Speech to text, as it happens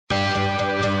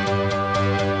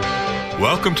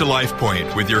Welcome to Life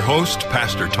Point with your host,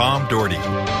 Pastor Tom Dougherty.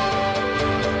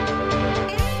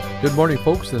 Good morning,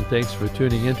 folks, and thanks for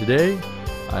tuning in today.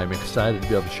 I'm excited to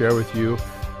be able to share with you.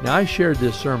 Now, I shared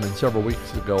this sermon several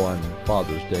weeks ago on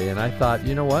Father's Day, and I thought,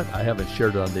 you know what? I haven't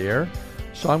shared it on the air,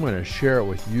 so I'm going to share it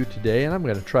with you today, and I'm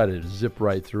going to try to zip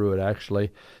right through it, actually,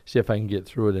 see if I can get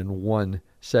through it in one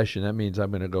session. That means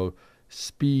I'm going to go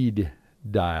speed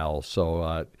dial.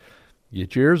 So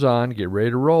get your ears on, get ready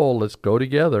to roll. Let's go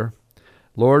together.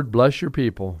 Lord, bless your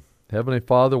people. Heavenly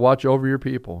Father, watch over your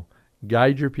people.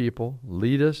 Guide your people.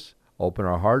 Lead us. Open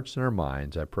our hearts and our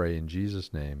minds. I pray in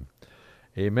Jesus' name.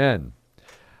 Amen.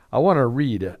 I want to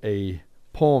read a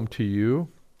poem to you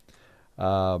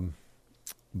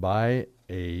by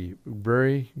a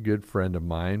very good friend of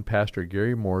mine, Pastor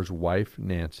Gary Moore's wife,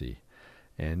 Nancy.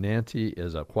 And Nancy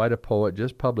is quite a poet,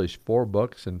 just published 4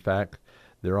 books. In fact,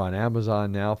 they're on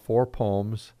Amazon now, 4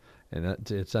 poems.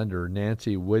 And it's under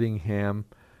Nancy Whittingham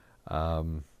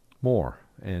Moore.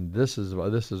 And this is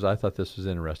I thought this was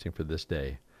interesting for this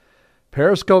day.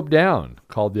 "Periscope down,"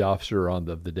 called the officer on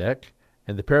the deck,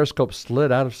 and the periscope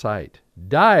slid out of sight.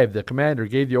 "Dive," the commander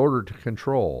gave the order to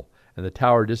control, and the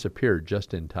tower disappeared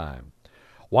just in time.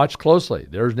 "Watch closely.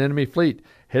 There's an enemy fleet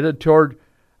headed toward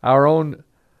our own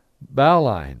bow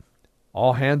line.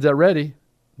 All hands at ready.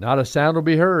 Not a sound will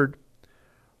be heard.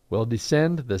 We'll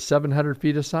descend the 700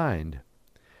 feet assigned.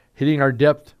 Hitting our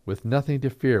depth with nothing to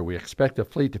fear, we expect the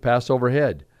fleet to pass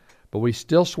overhead, but we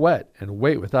still sweat and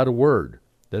wait without a word."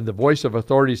 Then the voice of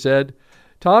authority said,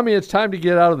 "Tommy, it's time to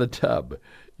get out of the tub.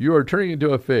 You are turning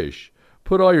into a fish.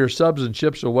 Put all your subs and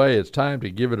ships away. It's time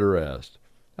to give it a rest."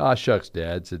 "Ah, shucks,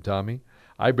 Dad," said Tommy.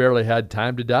 "I barely had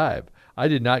time to dive. I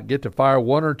did not get to fire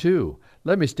 1 or 2.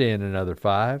 Let me stay in another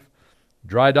 5.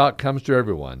 Dry dock comes to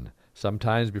everyone,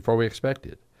 sometimes before we expect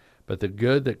it. But the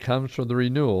good that comes from the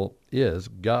renewal is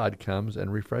God comes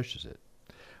and refreshes it."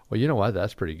 Well, you know what?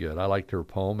 That's pretty good. I liked her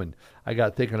poem, and I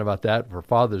got thinking about that for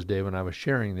Father's Day when I was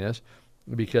sharing this,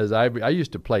 because I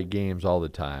used to play games all the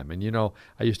time, and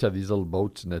I used to have these little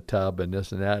boats in a tub and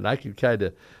this and that, and I could kind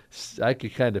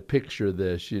of picture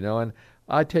this, and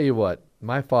I tell you what,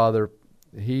 my father,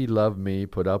 he loved me,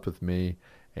 put up with me,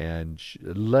 and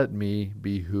let me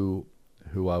be who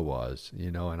I was,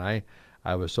 and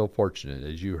I was so fortunate,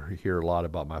 as you hear a lot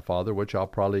about my father, which I'll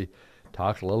probably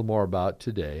talk a little more about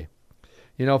today.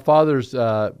 Father's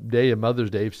Day and Mother's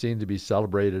Day seem to be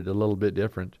celebrated a little bit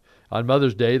different. On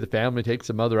Mother's Day, the family takes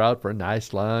the mother out for a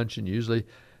nice lunch, and usually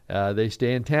they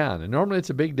stay in town. And normally it's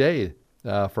a big day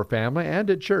for family and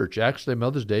at church. Actually,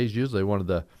 Mother's Day is usually one of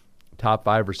the top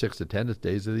 5 or 6 attendance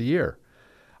days of the year.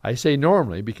 I say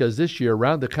normally because this year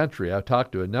around the country, I've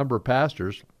talked to a number of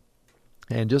pastors,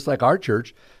 and just like our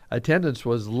church, attendance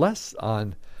was less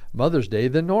on Mother's Day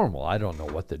than normal. I don't know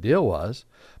what the deal was.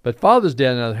 But Father's Day,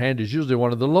 on the other hand, is usually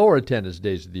one of the lower attendance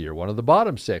days of the year, one of the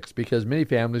bottom 6, because many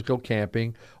families go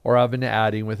camping or have an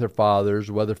outing with their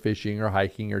fathers, whether fishing or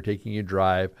hiking or taking a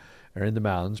drive or in the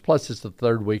mountains. Plus, it's the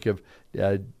 3rd week of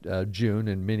June,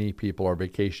 and many people are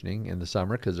vacationing in the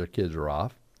summer because their kids are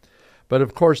off. But,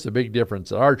 of course, the big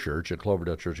difference at our church, at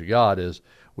Cloverdale Church of God, is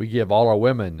we give all our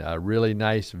women really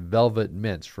nice velvet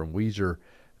mints from Weezer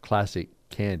Classic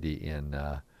Candy in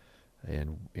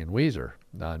Weezer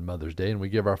on Mother's Day, and we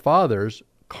give our fathers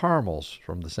caramels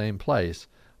from the same place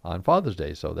on Father's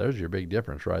Day. So there's your big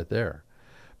difference right there.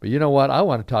 But you know what? I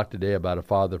want to talk today about a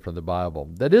father from the Bible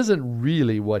that isn't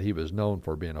really what he was known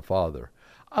for, being a father.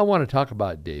 I want to talk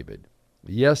about David.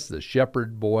 Yes, the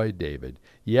shepherd boy David.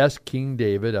 Yes, King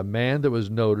David, a man that was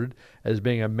noted as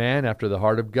being a man after the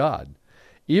heart of God.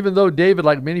 Even though David,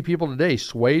 like many people today,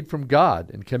 swayed from God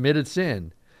and committed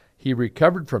sin, he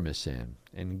recovered from his sin,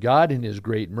 and God in his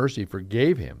great mercy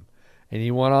forgave him, and he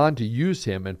went on to use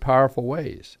him in powerful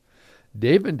ways.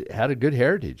 David had a good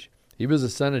heritage. He was the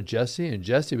son of Jesse, and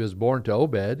Jesse was born to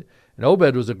Obed, and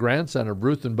Obed was a grandson of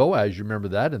Ruth and Boaz. You remember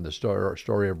that in the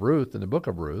story of Ruth, in the book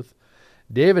of Ruth.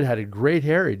 David had a great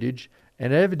heritage,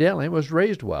 and evidently was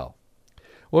raised well.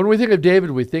 When we think of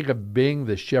David, we think of being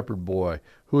the shepherd boy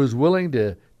who is willing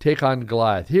to take on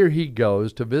Goliath. Here he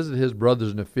goes to visit his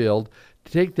brothers in the field,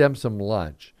 to take them some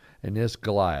lunch. And this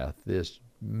Goliath, this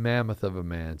mammoth of a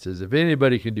man, says, "If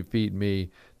anybody can defeat me,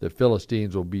 the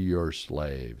Philistines will be your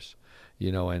slaves."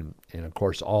 And of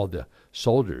course all the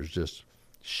soldiers just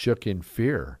shook in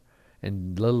fear.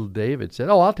 And little David said,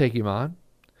 "Oh, I'll take him on.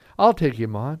 I'll take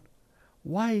him on."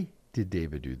 Why did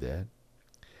David do that?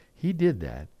 He did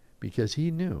that because he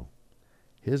knew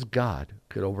his God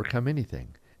could overcome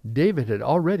anything. David had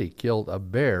already killed a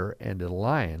bear and a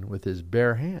lion with his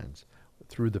bare hands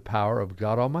through the power of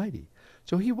God Almighty.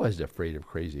 So he wasn't afraid of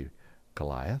crazy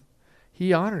Goliath.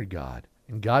 He honored God,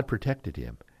 And God protected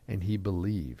him, and he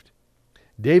believed.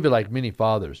 David, like many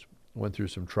fathers, went through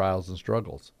some trials and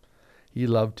struggles. He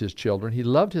loved his children. He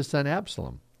loved his son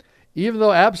Absalom, even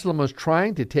though Absalom was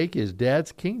trying to take his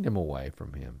dad's kingdom away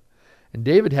from him. And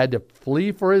David had to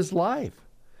flee for his life.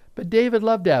 But David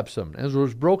loved Absalom and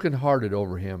was brokenhearted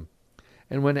over him.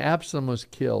 And when Absalom was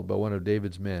killed by one of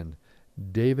David's men,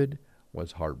 David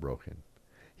was heartbroken.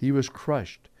 He was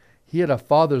crushed. He had a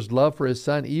father's love for his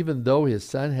son, even though his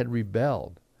son had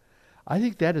rebelled. I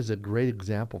think that is a great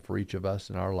example for each of us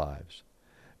in our lives.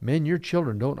 Men, your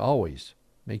children don't always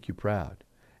make you proud.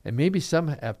 And maybe some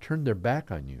have turned their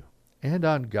back on you and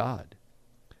on God.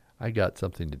 I got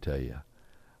something to tell you.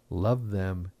 Love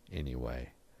them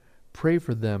anyway. Pray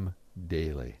for them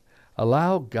daily.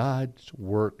 Allow God's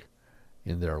work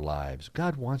in their lives.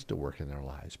 God wants to work in their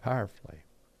lives powerfully.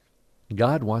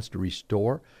 God wants to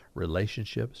restore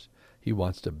relationships. He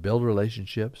wants to build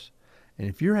relationships. And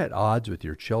if you're at odds with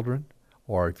your children,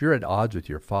 or if you're at odds with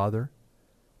your father,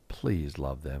 please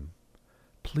love them.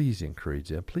 Please encourage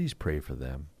them. Please pray for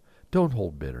them. Don't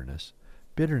hold bitterness.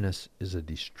 Bitterness is a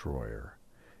destroyer,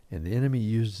 and the enemy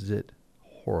uses it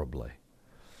horribly.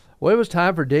 Well, it was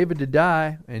time for David to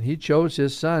die, and he chose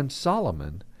his son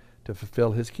Solomon to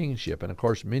fulfill his kingship. And of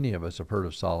course, many of us have heard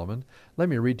of Solomon. Let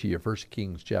me read to you 1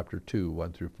 Kings chapter 2,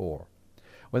 1 through 4.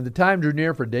 When the time drew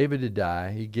near for David to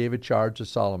die, he gave a charge to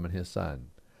Solomon his son.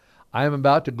 I am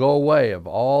about to go away of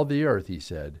all the earth, he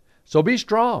said. So be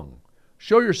strong,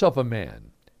 show yourself a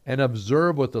man, and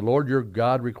observe what the Lord your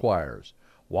God requires.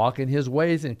 Walk in his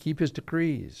ways and keep his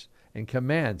decrees and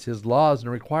commands, his laws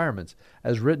and requirements,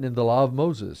 as written in the law of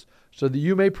Moses, so that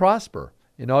you may prosper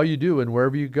in all you do and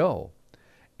wherever you go,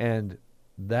 and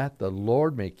that the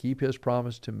Lord may keep his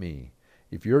promise to me.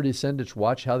 If your descendants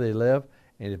watch how they live,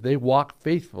 and if they walk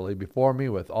faithfully before me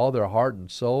with all their heart and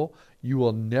soul, you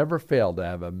will never fail to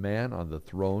have a man on the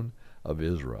throne of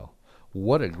Israel.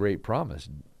 What a great promise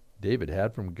David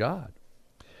had from God.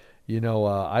 You know,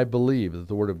 I believe that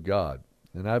the Word of God,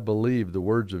 and I believe the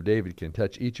words of David can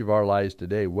touch each of our lives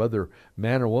today, whether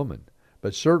man or woman,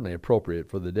 but certainly appropriate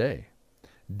for the day.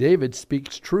 David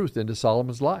speaks truth into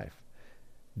Solomon's life.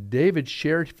 David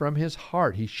shared from his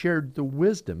heart. He shared the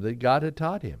wisdom that God had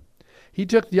taught him. He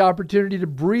took the opportunity to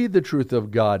breathe the truth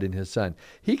of God in his son.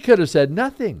 He could have said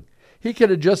nothing. He could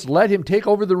have just let him take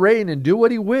over the reign and do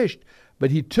what he wished.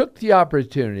 But he took the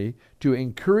opportunity to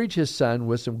encourage his son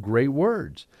with some great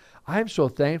words. I'm so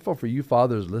thankful for you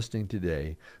fathers listening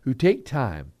today who take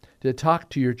time to talk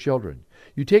to your children.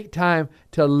 You take time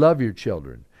to love your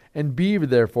children and be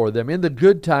there for them in the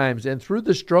good times and through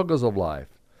the struggles of life.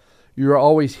 You are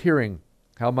always hearing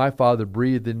how my father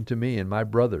breathed into me and my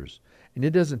brothers. And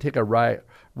it doesn't take a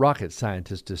rocket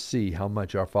scientist to see how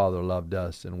much our father loved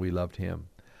us and we loved him.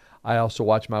 I also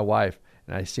watch my wife,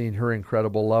 and I've seen her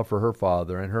incredible love for her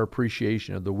father and her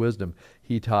appreciation of the wisdom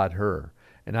he taught her.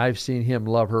 And I've seen him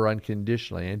love her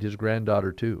unconditionally, and his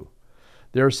granddaughter too.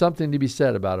 There is something to be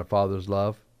said about a father's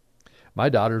love. My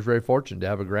daughter is very fortunate to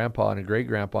have a grandpa and a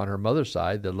great-grandpa on her mother's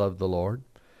side that loved the Lord.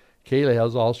 Kaylee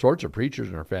has all sorts of preachers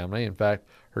in her family. In fact,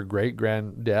 her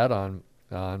great-granddad on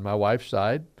my wife's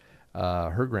side,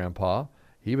 her grandpa,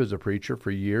 he was a preacher for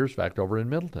years, in fact, over in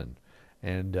Middleton.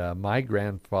 And my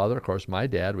grandfather, of course, my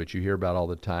dad, which you hear about all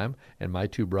the time, and my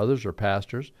two brothers are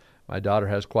pastors. My daughter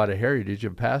has quite a heritage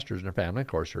of pastors in her family, of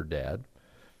course, her dad.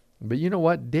 But you know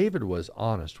what? David was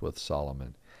honest with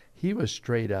Solomon. He was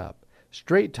straight up.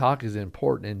 Straight talk is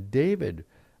important, and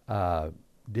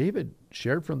David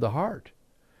shared from the heart.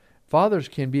 Fathers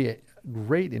can be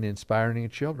great in inspiring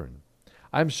children.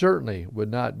 I certainly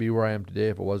would not be where I am today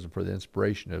if it wasn't for the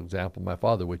inspiration and example of my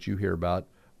father, which you hear about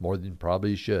more than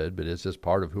probably you should, but it's just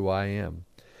part of who I am.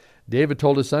 David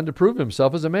told his son to prove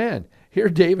himself as a man. Here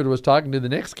David was talking to the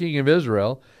next king of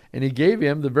Israel, and he gave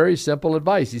him the very simple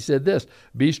advice. He said this,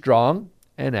 be strong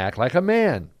and act like a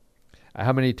man.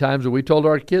 How many times have we told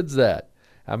our kids that?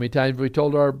 How many times have we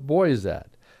told our boys that?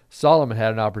 Solomon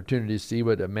had an opportunity to see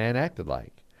what a man acted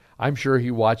like. I'm sure he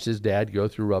watched his dad go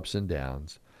through ups and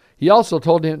downs. He also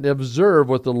told him to observe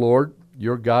what the Lord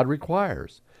your God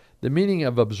requires. The meaning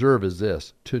of observe is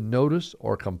this, to notice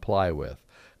or comply with.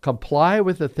 Comply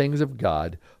with the things of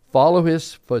God, follow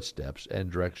his footsteps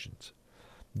and directions.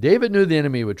 David knew the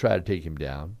enemy would try to take him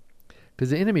down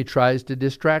because the enemy tries to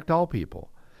distract all people.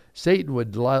 Satan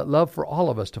would love for all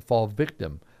of us to fall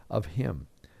victim of him.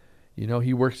 You know,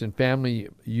 he works in family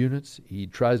units. He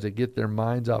tries to get their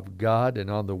minds off God and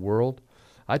on the world.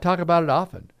 I talk about it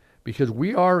often because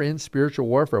we are in spiritual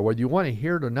warfare. Whether you want to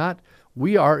hear it or not,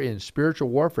 we are in spiritual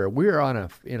warfare. We are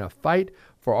in a fight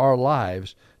for our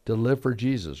lives to live for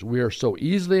Jesus. We are so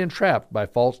easily entrapped by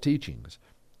false teachings.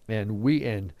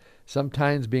 and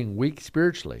sometimes being weak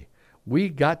spiritually. We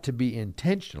got to be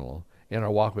intentional in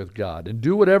our walk with God and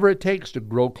do whatever it takes to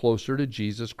grow closer to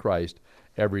Jesus Christ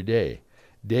every day.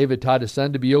 David taught his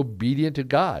son to be obedient to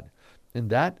God, and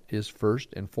that is first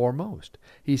and foremost.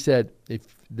 He said,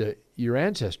 if your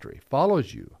ancestry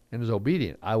follows you and is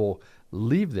obedient, I will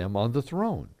leave them on the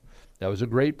throne. That was a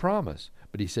great promise,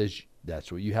 but he says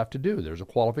that's what you have to do. There's a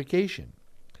qualification.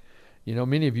 You know,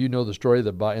 many of you know the story in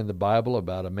the Bible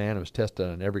about a man who was tested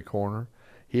on every corner.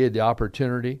 He had the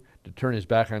opportunity to turn his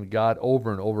back on God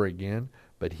over and over again,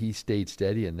 but he stayed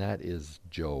steady, and that is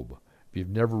Job. If you've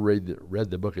never read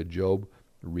the book of Job,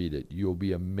 read it. You'll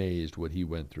be amazed what he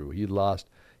went through. He lost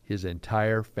his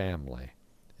entire family.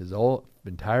 His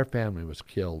entire family was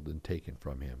killed and taken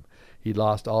from him. He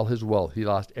lost all his wealth. He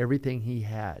lost everything he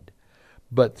had.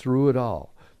 But through it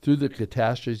all, through the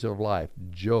catastrophes of life,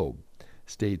 Job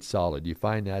stayed solid. You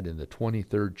find that in the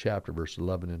 23rd chapter, verse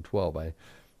 11 and 12. I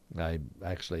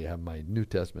actually have my New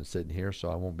Testament sitting here, so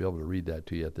I won't be able to read that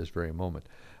to you at this very moment.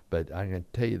 But I'm going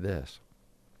to tell you this.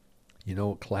 You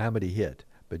know, calamity hit,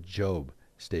 but Job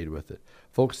stayed with it.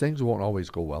 Folks, things won't always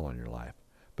go well in your life,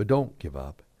 but don't give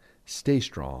up. Stay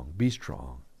strong. Be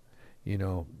strong. You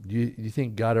know, do you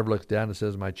think God ever looks down and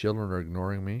says, my children are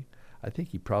ignoring me? I think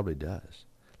he probably does.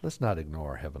 Let's not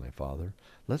ignore our Heavenly Father.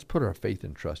 Let's put our faith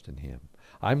and trust in him.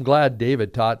 I'm glad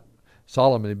David taught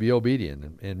Solomon to be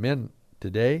obedient. And men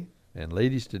today and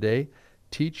ladies today,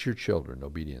 teach your children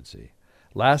obediency.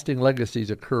 Lasting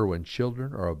legacies occur when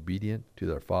children are obedient to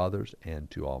their fathers and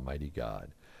to Almighty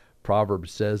God.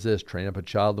 Proverbs says this, train up a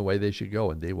child in the way they should go,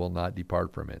 and they will not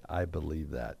depart from it. I believe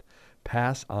that.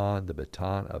 Pass on the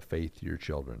baton of faith to your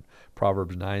children.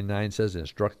 Proverbs 9:9 says,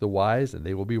 instruct the wise, and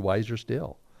they will be wiser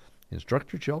still.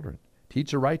 Instruct your children.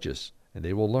 Teach the righteous, and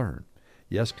they will learn.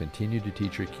 Yes, continue to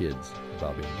teach your kids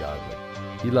about being godly.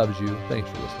 He loves you.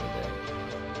 Thanks for listening today.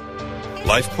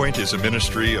 LifePoint is a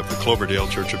ministry of the Cloverdale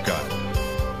Church of God.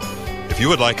 If you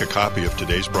would like a copy of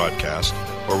today's broadcast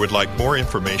or would like more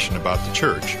information about the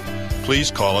church, please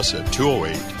call us at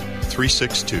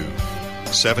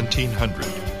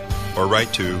 208-362-1700 or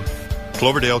write to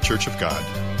Cloverdale Church of God,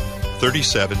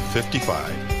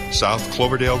 3755 South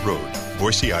Cloverdale Road,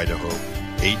 Boise, Idaho,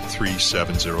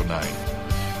 83709.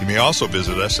 You may also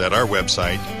visit us at our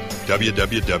website,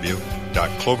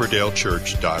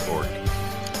 www.cloverdalechurch.org.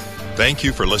 Thank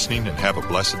you for listening and have a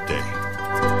blessed day.